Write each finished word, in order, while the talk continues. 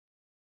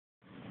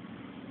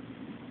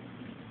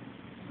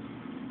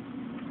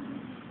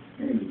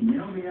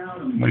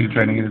What are you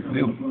trying to get it to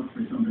do?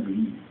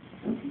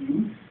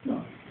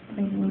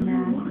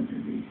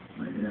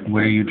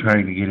 What are you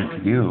trying to get it to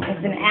do?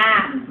 It's an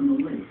app.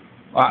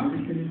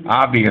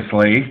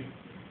 Obviously.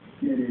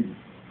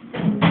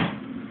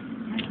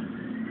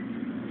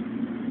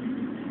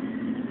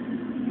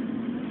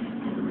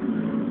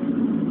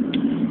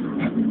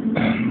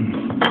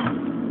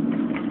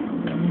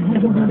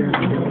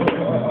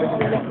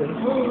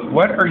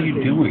 What are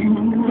you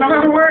doing? It's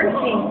not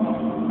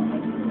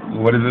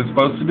working. What is it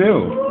supposed to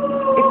do?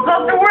 It's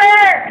supposed to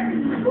work!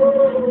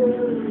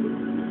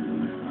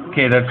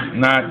 Okay, that's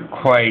not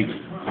quite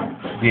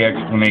the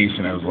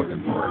explanation I was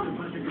looking for.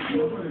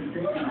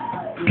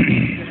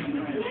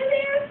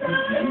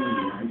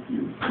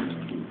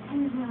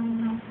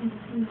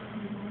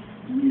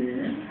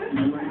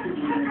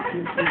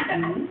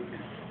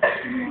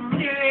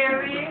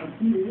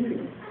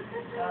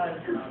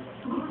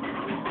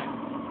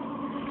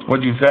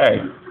 What'd you say?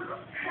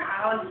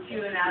 I was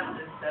chewing out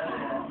the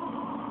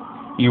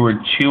soda. You were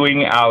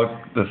chewing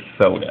out the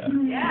soda.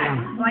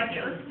 Yeah, like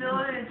it was still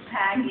in its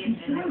package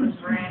and it was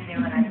brand new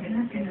and I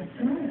couldn't get it.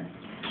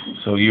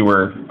 So you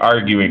were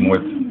arguing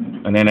with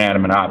an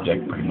inanimate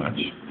object, pretty much.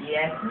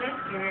 Yes,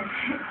 mister.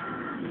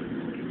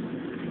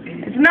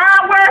 It's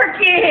not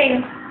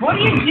working! What are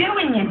you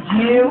doing, you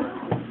Jew?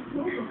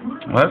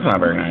 Well, that's not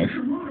very nice.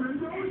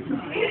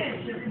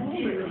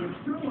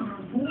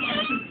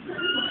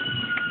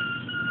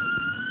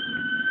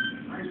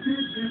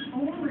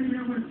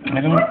 I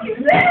don't... What you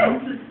say?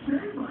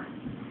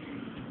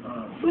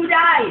 Who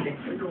died?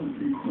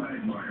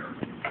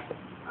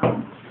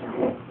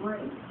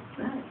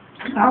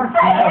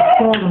 I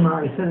told him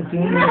already. Said it's the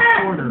end of the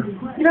quarter.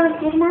 You don't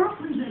see him out?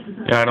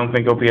 Yeah, I don't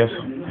think OPS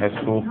has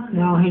school.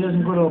 No, he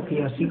doesn't go to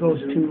OPS. He goes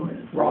to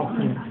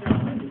Rolfton.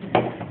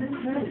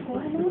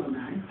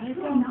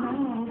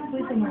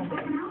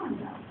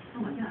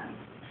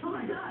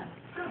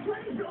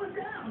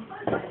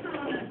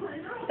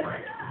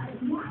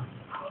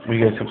 You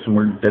guys have some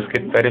weird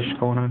biscuit fetish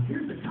going on?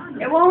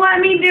 It won't let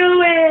me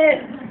do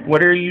it!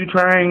 What are you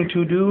trying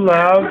to do,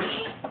 love?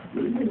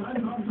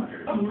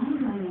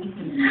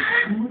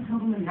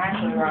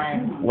 Actually,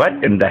 Ryan. What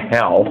in the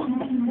hell?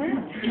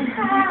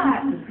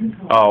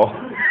 Oh.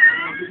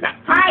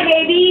 Hi,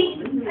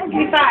 baby! Give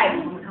me 5.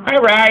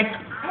 All right.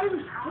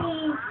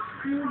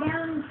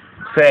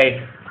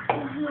 Say.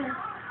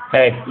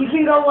 Hey. You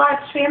can go watch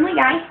Family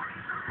Guy.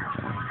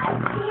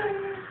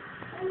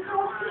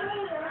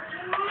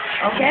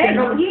 Okay?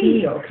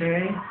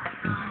 Okay.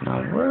 It's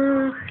not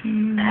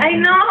working. I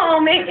know,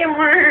 make it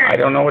work. I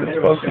don't know what it's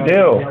supposed to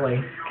do.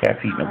 Cat's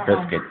eating a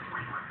biscuit.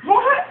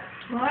 What?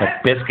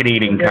 A biscuit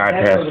eating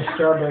contest. That's for the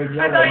strawberry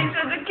I thought you jelly.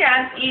 said the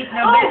cat's eating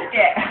a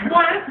biscuit.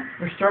 What?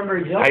 For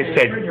strawberry jelly. I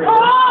said,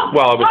 Oh,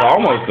 well, it was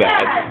almost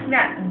that.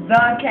 Not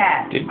the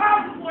cat. Did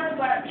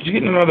you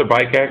get in another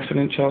bike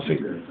accident, Chelsea?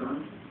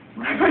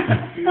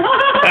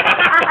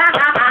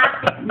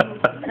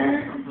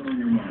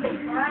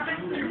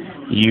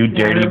 You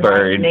dirty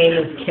bird. His name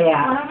is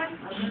Cat.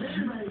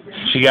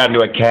 She got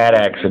into a cat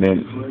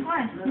accident.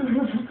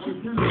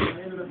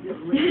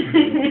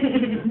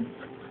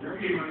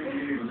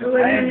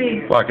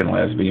 Fucking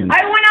lesbians.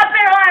 I went up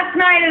there last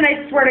night and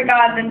I swear to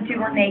God, them two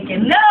were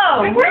naked.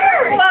 No,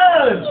 we're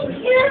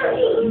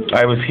closed.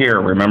 I was here,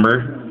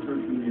 remember?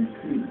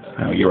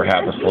 Oh, you were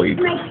half asleep.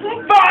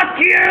 Fuck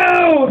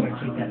you!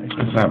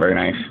 It's not very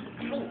nice.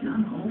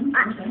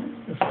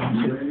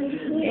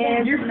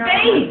 And Your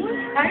face.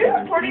 Are you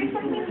recording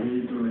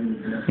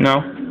something?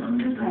 No.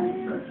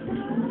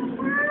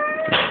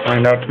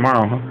 Find out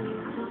tomorrow, huh?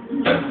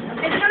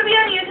 It's gonna be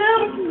on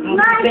YouTube.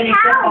 Finish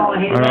up all of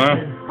his.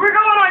 We're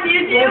going on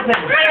YouTube.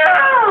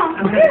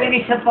 I'm going to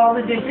finish up all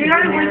the dishes You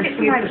gotta in there link it and to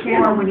sweep my the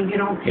channel. floor when you get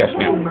home from Yes,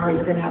 school. ma'am.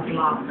 You're going to have to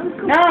mop.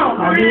 No.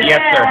 I'll do Yes,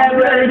 sir.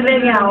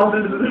 everything else.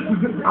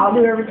 I'll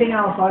do everything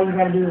else. All you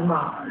got to do is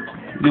mop.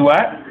 Do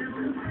what?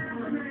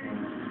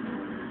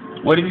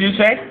 What did you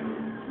say?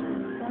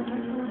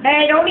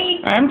 Hey, don't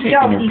eat. I'm taking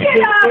Don't your eat. picture.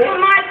 Get off of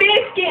my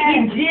biscuit,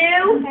 you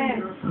Jew!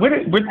 What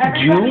did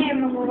Everybody you? in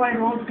the whole wide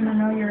world's gonna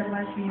know you're a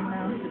lesbian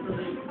now.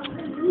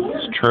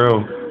 It's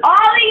true.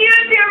 All the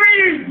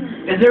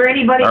YouTubers! Is there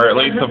anybody? Or at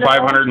least the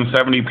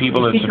 570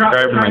 people that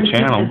subscribe to my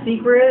channel. Is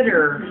secret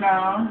or?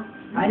 No.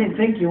 I didn't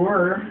think you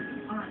were.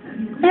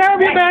 Have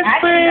your best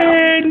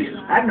friend.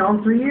 I've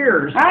known for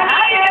years.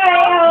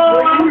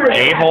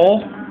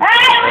 A-hole?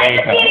 Hey, leave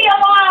the TV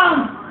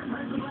alone!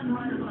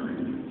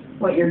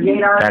 What, your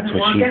gaydar That's isn't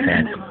what she working?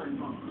 said.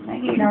 My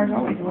gaydar's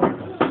always work.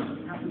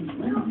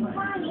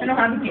 I don't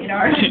have a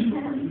gaydar.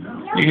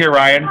 You hear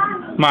Ryan?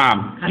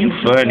 Mom, you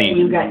funny.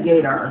 You got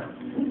gaydar.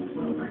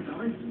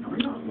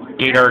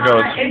 Gaydar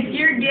goes. If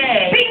you're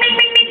gay. Bing, bing,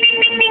 bing, bing, bing,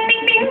 bing, bing,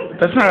 bing, bing.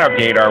 That's not how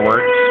gaydar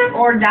works.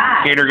 Or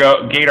die.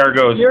 Gaydar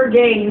goes. You're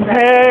gay. You got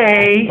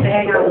Hey. to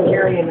hang out with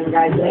Jerry and the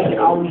guys. They can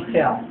always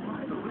tell.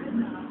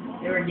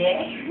 You were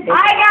gay?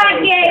 I got a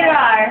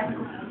gaydar.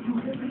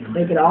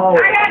 They could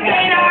always. I got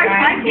gaydar.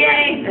 I'm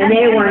gay. And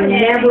they were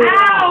never.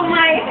 Ow,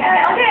 my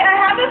head. Okay, I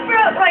have this for,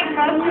 like,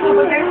 most people,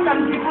 but there's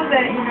some people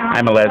that, you know.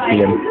 I'm a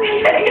lesbian. So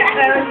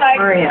was like,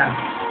 Oh,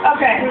 yeah.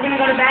 okay, we're gonna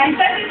go to bed. He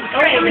said he's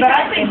straight, but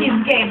I think he's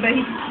gay, but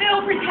he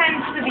still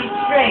pretends to be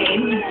straight.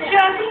 He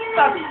just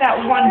fucks that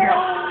one girl.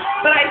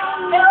 But I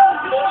still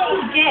think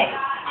he's gay.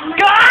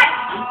 God!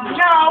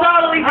 No.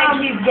 Totally think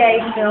he's gay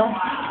still.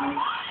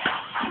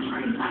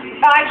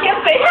 I can't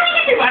say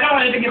anything. I don't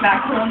want to get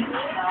back to him.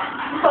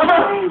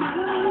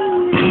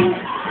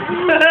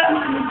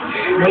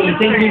 But you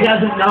think he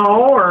doesn't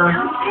know, or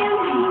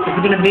is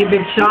it going to be a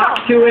big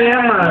shock to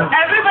him? Or?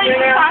 Everybody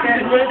who talks to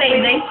him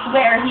say they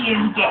swear he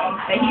is gay,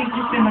 that he's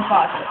just in the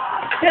closet.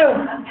 Who?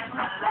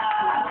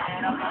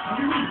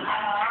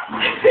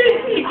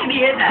 You can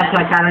hear that.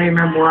 It's like I don't even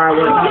remember where I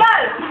was.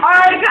 Yes!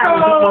 I was at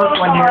work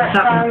one day or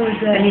something,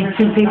 and these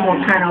two people were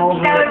kind of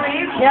over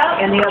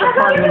in the other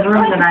part of the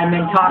room that I've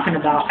been talking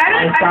about.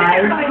 And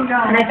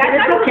I said,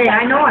 it's okay,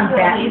 I know I'm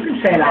fat. You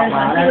can say it out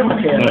loud. I don't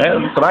care. Yeah,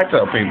 that's what I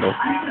tell people.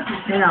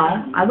 You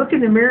know, I look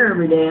in the mirror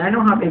every day. I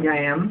know how big I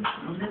am.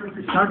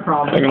 It's not a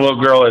problem. Like a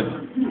little girl at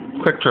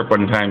Quick Trip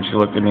one time, she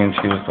looked at me and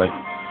she was like,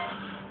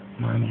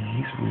 Mommy,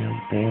 he's really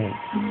big.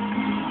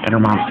 And her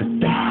mom said,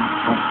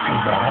 don't say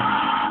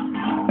that.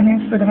 And I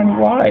said, honey,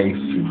 why?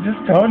 She's just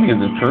telling you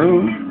the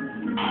truth.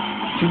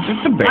 She's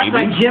just a baby.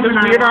 That's like Jim and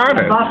I being were on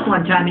the honest. bus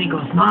one time, and he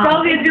goes, Mom. Tell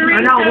me to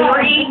read No, we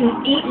were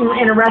eating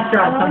in a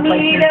restaurant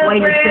someplace, and this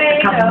lady was sitting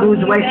a couple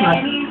booths away from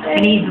us,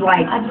 and he's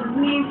like 6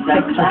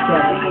 or 7,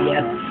 I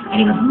guess. And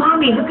he goes,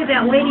 Mommy, look at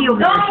that lady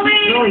over there.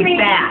 She's really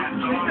fat.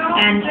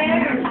 And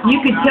you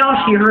could tell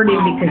she heard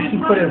him because she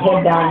put her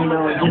head down, you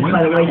know, just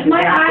by the way she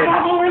acted.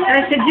 And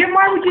I said, Jim,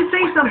 why would you say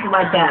something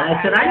like that? I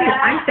said,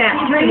 I'm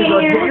fat too. He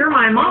goes, but you're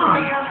my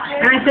mom.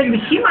 And I said,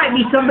 but she might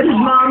be somebody's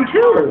mom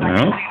too.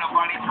 No?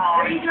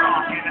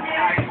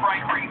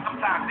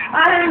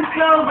 I'm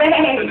so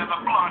big.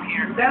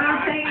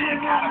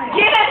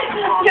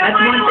 That's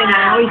one thing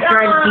I always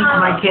try to teach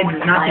my kids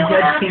is not to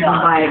judge people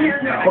by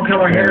what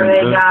color hair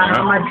they got,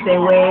 how much they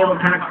weigh, what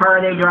kind of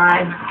car they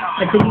drive.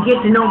 I said you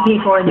get to know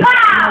people and you get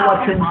to know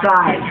what's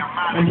inside.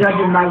 And judge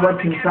them by what's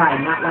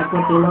inside, not like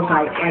what they look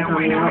like on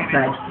the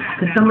outside.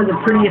 Because some of the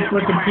prettiest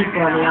looking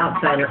people on the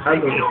outside are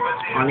ugly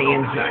on the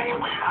inside.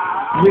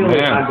 Really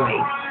ugly.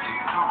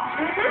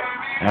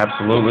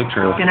 Absolutely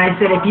true. And I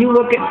said, if you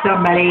look at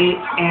somebody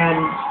and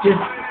just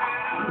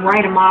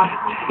write them off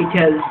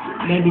because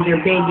maybe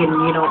they're big and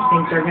you don't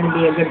think they're going to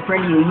be a good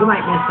friend to you, you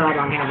might miss out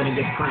on having a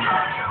good friend.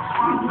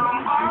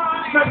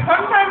 But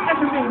sometimes they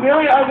can be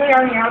really ugly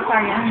on the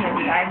outside and the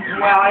inside.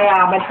 Well,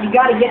 yeah, but you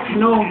got to get to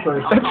know them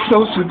first. That's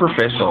so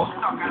superficial.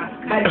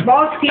 But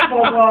most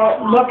people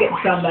will look at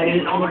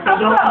somebody, and if they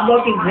don't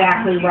look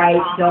exactly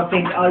right, they'll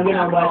think, oh, you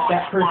know what,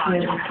 that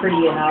person isn't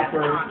pretty enough,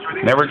 or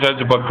Never judge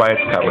a book by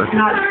its cover.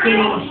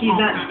 she's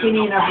not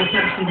skinny enough, or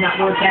something, she's not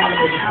worth having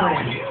as a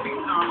friend.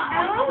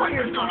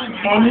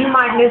 And you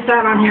might miss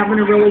out on having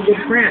a really good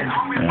friend.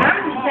 I'm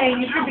just saying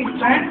you could be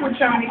friends with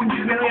somebody who's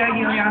really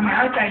ugly on the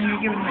outside and you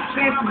give them a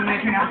chance and they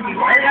turn out to be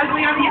very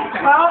ugly on the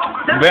inside.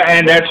 Well,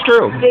 And that's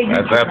true.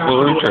 That's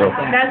absolutely true.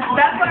 That's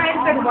why I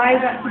said, why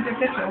is that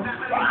superficial?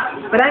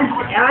 but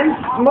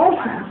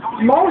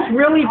most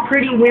really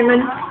pretty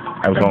women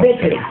are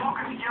bitches.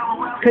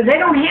 Because they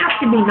don't have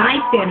to be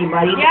nice to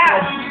anybody.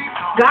 Yeah.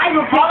 Guys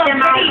will take them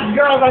out.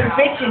 Girls are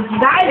bitches.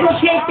 Guys will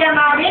take them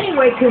out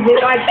anyway because they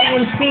like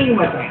being seen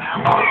with them.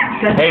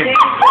 Because Hey. if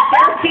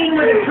they're seen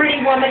with a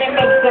pretty woman, it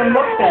makes them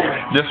look better.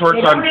 This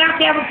works They don't on... have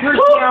to have a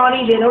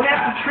personality. They don't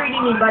have to treat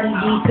anybody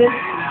decent.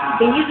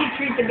 They usually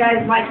treat the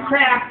guys like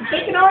crap. But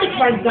they can always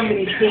find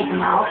somebody to take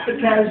them out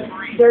because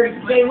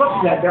they look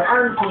good. They're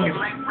arm candy.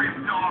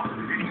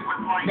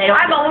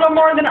 I'm a little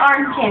more than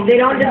arm candy. They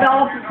don't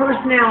develop a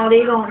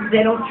personality.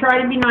 They don't try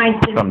to be nice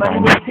to anybody.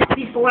 They pick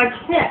people like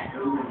shit.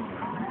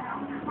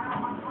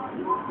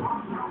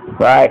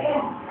 Right.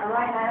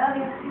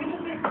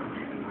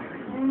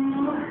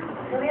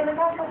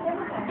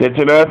 Did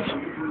you nuts?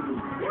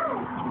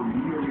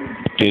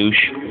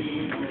 Douche.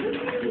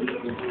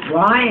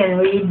 Ryan,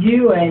 what are you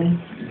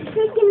doing?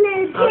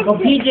 Uncle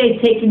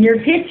PJ's taking your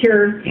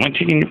picture. I'm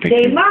taking your picture.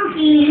 Say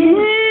monkey.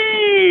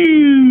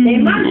 Say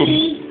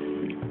monkey.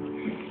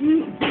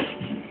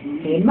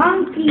 Say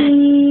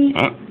monkey.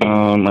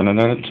 Uh-oh, running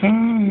out of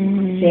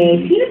time.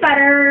 Say peanut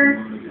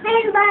butter.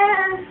 Peanut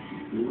butter.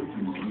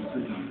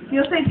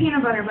 You'll say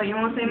peanut butter, but you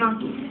won't say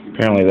monkey.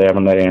 Apparently they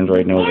haven't let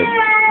Android know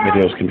that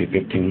videos can be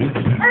 15 minutes.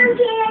 Okay.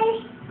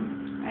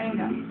 I didn't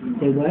know.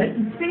 Say what?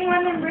 Sing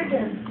London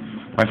Bridges.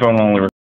 My phone only